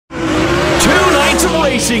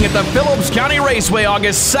racing at the Phillips County Raceway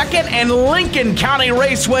August 2nd and Lincoln County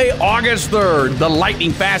Raceway August 3rd. The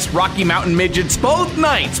lightning fast Rocky Mountain Midgets both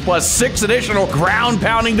nights, plus 6 additional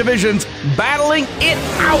ground-pounding divisions battling it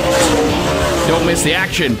out. Don't miss the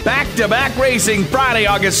action. Back-to-back racing Friday,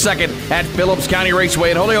 August 2nd at Phillips County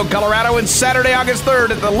Raceway in Holyoke, Colorado, and Saturday, August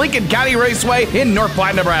 3rd at the Lincoln County Raceway in North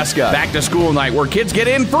Platte, Nebraska. Back-to-school night where kids get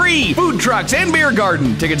in free. Food trucks and beer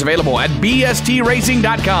garden. Tickets available at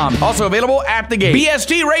bstracing.com. Also available at the gate.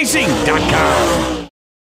 bstracing.com.